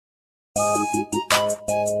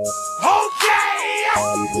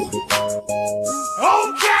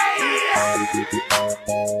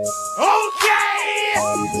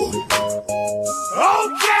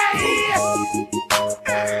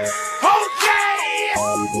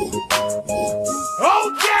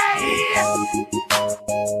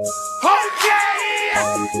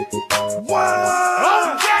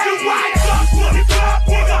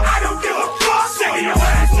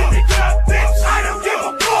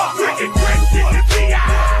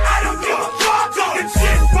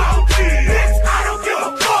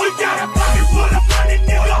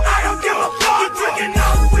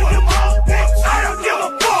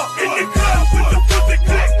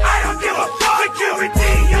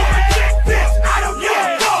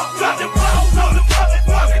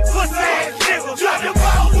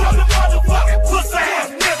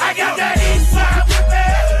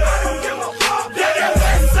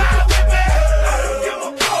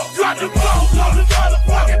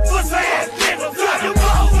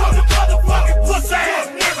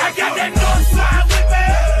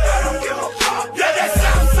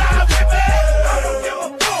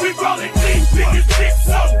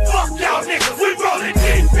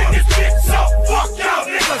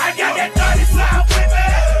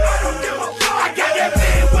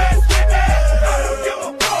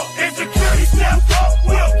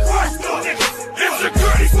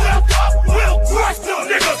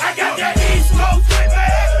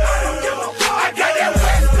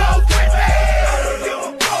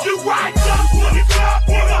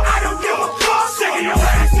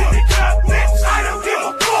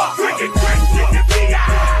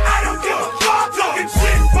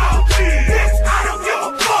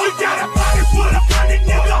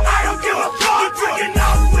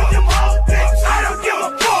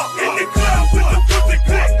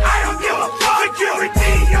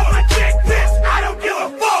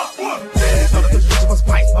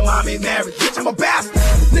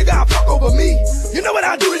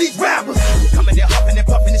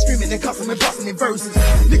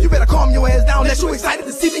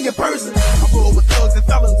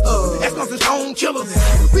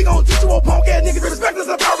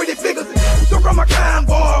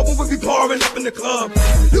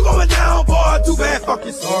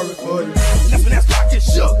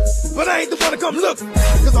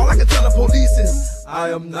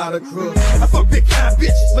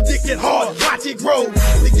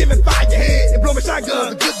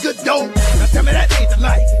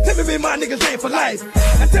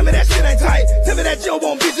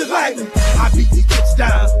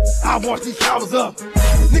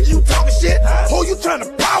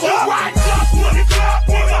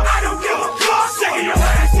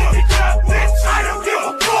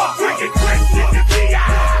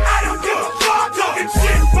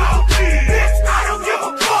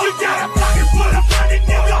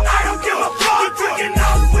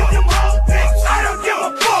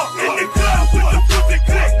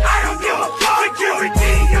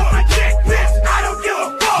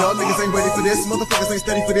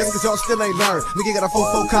Still ain't learned. Nigga got a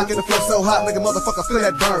 4-4 cock and the flow so hot, make a motherfucker feel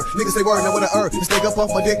that burn. Niggas say word, now what I earn. Just take up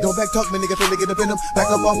off my dick, don't back talk me, nigga. Feel get up in them.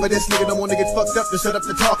 Back up off of this, nigga. Don't wanna get fucked up. Just shut up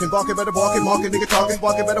the talking. Barking better walking, marking, nigga talking.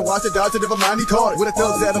 Barking better watch it, dodge it, never mind, he caught it. With a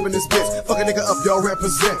thugs at up in this bitch. Fuck a nigga up, y'all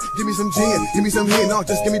represent. Give me some gin, give me some hen. No,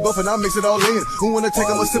 just give me both and I'll mix it all in. Who wanna take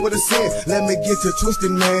 'em a sip with a sin? Let me get you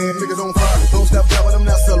twisted, man. Niggas on fire, don't stop down them,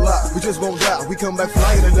 that's a lot. We just won't die. We come back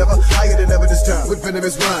flying and never higher than ever this time. With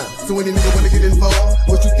venomous rhyme. So any nigga wanna get involved,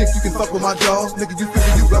 what you think you can fuck with my dogs? Nigga, you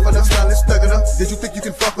figure you rough enough, stylish, thug enough. Did you think you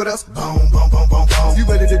can fuck with us? Boom, boom, boom, boom, boom. You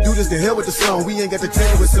ready to do this? The hell with the song. We ain't got to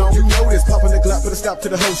change with song. You know this, popping the Glock, put a stop to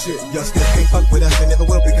the whole shit. Y'all still can't fuck with us, they never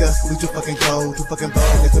will because we too fucking cold, too fucking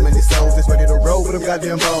bold. There's so many souls that's ready to roll with them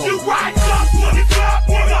goddamn bones. You right up on the club,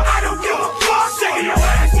 nigga. I don't give a fuck. Shaking your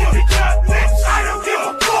ass in the club, bitch. I don't give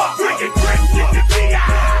a fuck. Drinking drinks in the VI.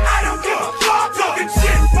 I don't give a fuck. Talking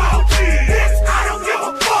shit about me, bitch. I don't give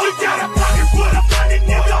a fuck. You got a pocket full of money,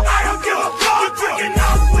 nigga. I don't give a fuck. You drinking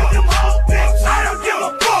up with them hoes, bitch. I don't give a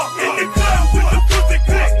fuck. In the club with the pussy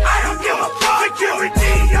click. I don't give a fuck.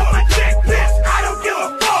 Security on my dick, bitch. I don't give a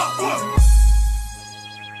fuck.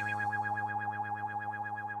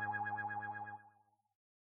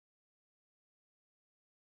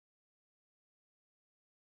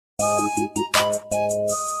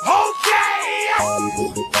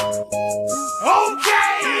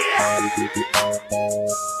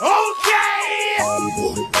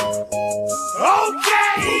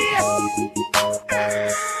 Okay.